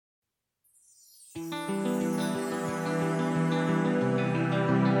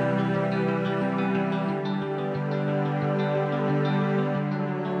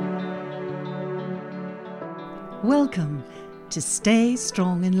Welcome to Stay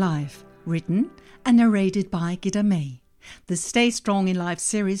Strong in Life, written and narrated by Gida May. The Stay Strong in Life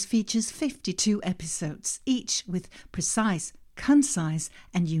series features 52 episodes, each with precise, concise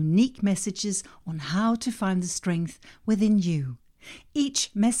and unique messages on how to find the strength within you.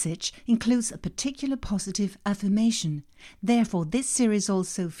 Each message includes a particular positive affirmation. Therefore, this series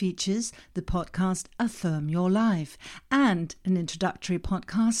also features the podcast Affirm Your Life and an introductory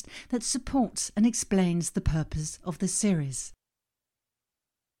podcast that supports and explains the purpose of the series.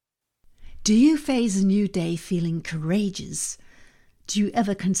 Do you face a new day feeling courageous? Do you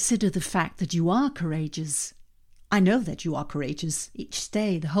ever consider the fact that you are courageous? I know that you are courageous each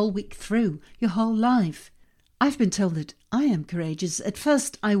day, the whole week through, your whole life. I've been told that I am courageous. At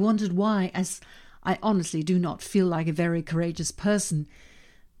first I wondered why, as I honestly do not feel like a very courageous person.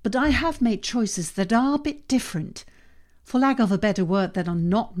 But I have made choices that are a bit different, for lack of a better word, that are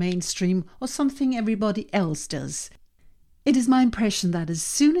not mainstream or something everybody else does. It is my impression that as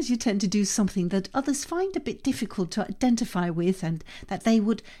soon as you tend to do something that others find a bit difficult to identify with and that they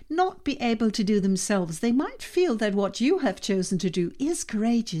would not be able to do themselves, they might feel that what you have chosen to do is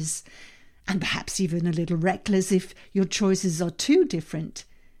courageous. And perhaps even a little reckless if your choices are too different.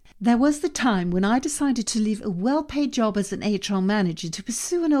 There was the time when I decided to leave a well-paid job as an HR manager to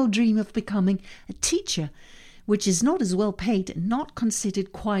pursue an old dream of becoming a teacher, which is not as well paid and not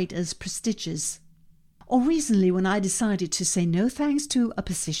considered quite as prestigious. Or recently when I decided to say no thanks to a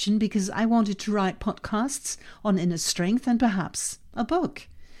position because I wanted to write podcasts on inner strength and perhaps a book.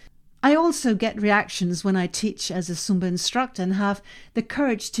 I also get reactions when I teach as a Zumba instructor and have the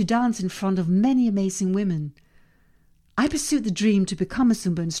courage to dance in front of many amazing women. I pursued the dream to become a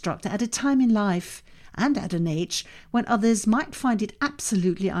Zumba instructor at a time in life and at an age when others might find it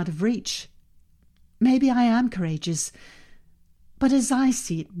absolutely out of reach. Maybe I am courageous, but as I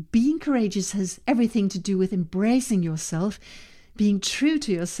see it, being courageous has everything to do with embracing yourself, being true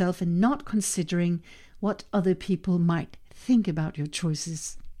to yourself and not considering what other people might think about your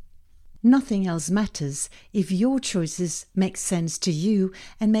choices. Nothing else matters if your choices make sense to you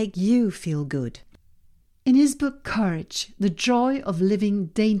and make you feel good. In his book Courage, The Joy of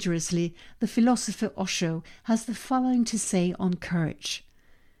Living Dangerously, the philosopher Osho has the following to say on courage.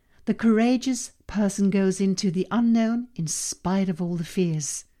 The courageous person goes into the unknown in spite of all the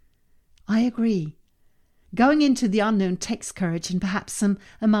fears. I agree. Going into the unknown takes courage and perhaps some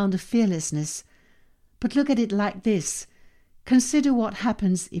amount of fearlessness. But look at it like this. Consider what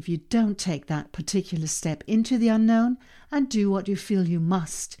happens if you don't take that particular step into the unknown and do what you feel you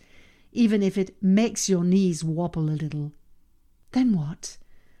must, even if it makes your knees wobble a little. Then what?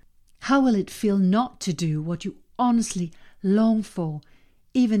 How will it feel not to do what you honestly long for,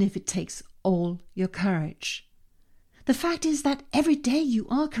 even if it takes all your courage? The fact is that every day you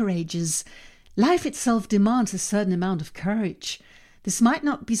are courageous. Life itself demands a certain amount of courage. This might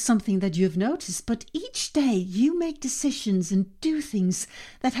not be something that you have noticed, but each day you make decisions and do things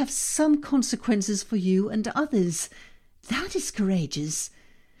that have some consequences for you and others. That is courageous.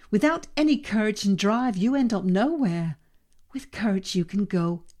 Without any courage and drive, you end up nowhere. With courage, you can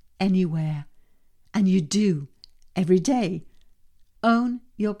go anywhere. And you do, every day. Own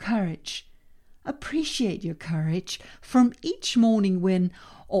your courage. Appreciate your courage from each morning when,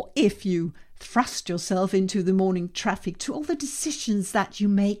 or if you thrust yourself into the morning traffic, to all the decisions that you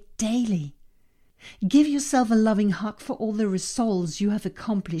make daily. Give yourself a loving hug for all the resolves you have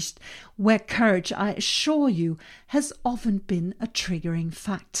accomplished, where courage, I assure you, has often been a triggering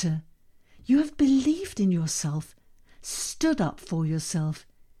factor. You have believed in yourself, stood up for yourself,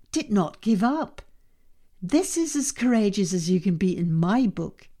 did not give up. This is as courageous as you can be in my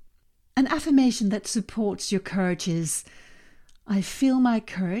book. An affirmation that supports your courage is, I feel my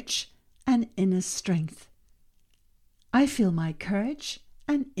courage and inner strength. I feel my courage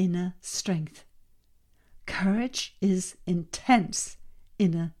and inner strength. Courage is intense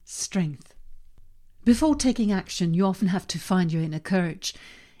inner strength. Before taking action, you often have to find your inner courage.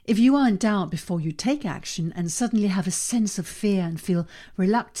 If you are in doubt before you take action and suddenly have a sense of fear and feel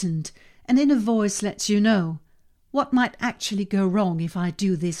reluctant, an inner voice lets you know, what might actually go wrong if I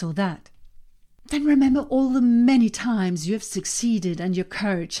do this or that? Then remember all the many times you have succeeded and your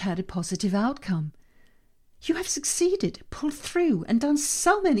courage had a positive outcome. You have succeeded, pulled through and done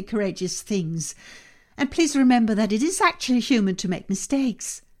so many courageous things. And please remember that it is actually human to make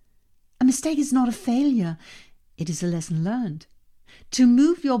mistakes. A mistake is not a failure, it is a lesson learned. To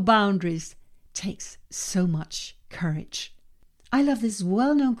move your boundaries takes so much courage. I love this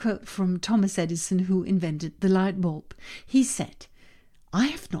well-known quote from Thomas Edison, who invented the light bulb. He said, I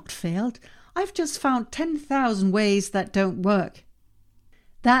have not failed. I've just found 10,000 ways that don't work.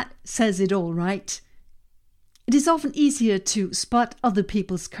 That says it all, right? It is often easier to spot other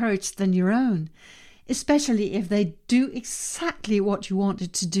people's courage than your own, especially if they do exactly what you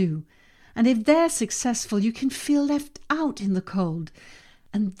wanted to do. And if they're successful, you can feel left out in the cold.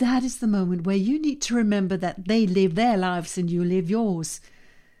 And that is the moment where you need to remember that they live their lives and you live yours.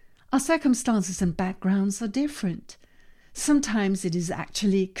 Our circumstances and backgrounds are different. Sometimes it is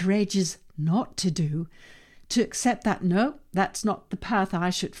actually courageous not to do, to accept that no, that's not the path I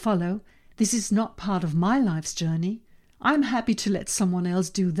should follow. This is not part of my life's journey. I'm happy to let someone else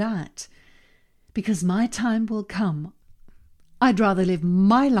do that, because my time will come. I'd rather live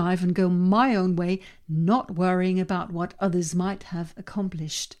my life and go my own way, not worrying about what others might have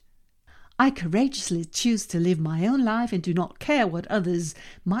accomplished. I courageously choose to live my own life and do not care what others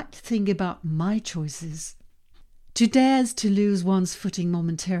might think about my choices. To dare is to lose one's footing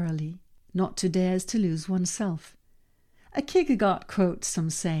momentarily, not to dare is to lose oneself. A Kierkegaard quote, some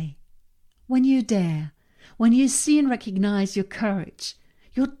say, "When you dare, when you see and recognize your courage,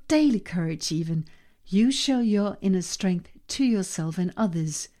 your daily courage even, you show your inner strength to yourself and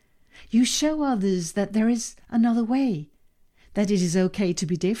others. You show others that there is another way, that it is okay to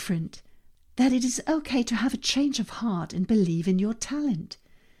be different, that it is okay to have a change of heart and believe in your talent,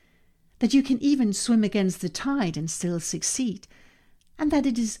 that you can even swim against the tide and still succeed, and that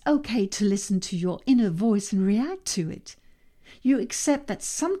it is okay to listen to your inner voice and react to it. You accept that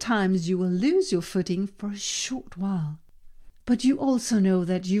sometimes you will lose your footing for a short while, but you also know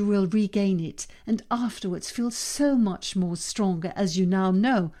that you will regain it and afterwards feel so much more stronger as you now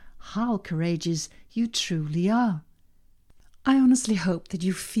know how courageous you truly are." I honestly hope that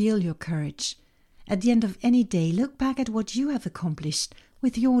you feel your courage. At the end of any day, look back at what you have accomplished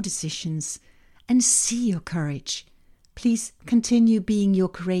with your decisions and see your courage. Please continue being your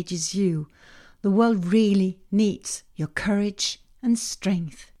courageous you. The world really needs your courage and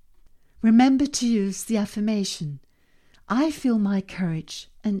strength. Remember to use the affirmation, "I feel my courage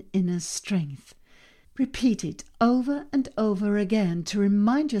and inner strength." Repeat it over and over again to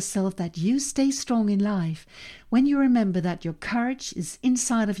remind yourself that you stay strong in life when you remember that your courage is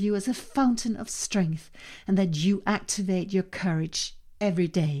inside of you as a fountain of strength and that you activate your courage every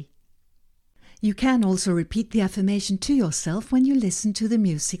day. You can also repeat the affirmation to yourself when you listen to the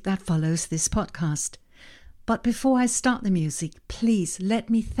music that follows this podcast. But before I start the music, please let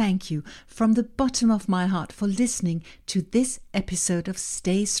me thank you from the bottom of my heart for listening to this episode of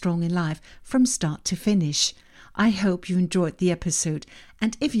Stay Strong in Life from start to finish. I hope you enjoyed the episode,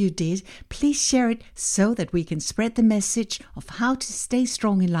 and if you did, please share it so that we can spread the message of how to stay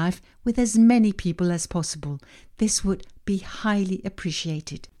strong in life with as many people as possible. This would be highly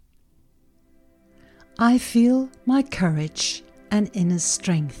appreciated. I feel my courage and inner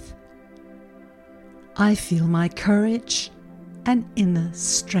strength. I feel my courage and inner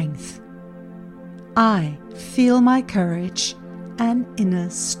strength. I feel my courage and inner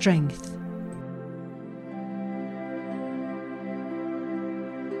strength.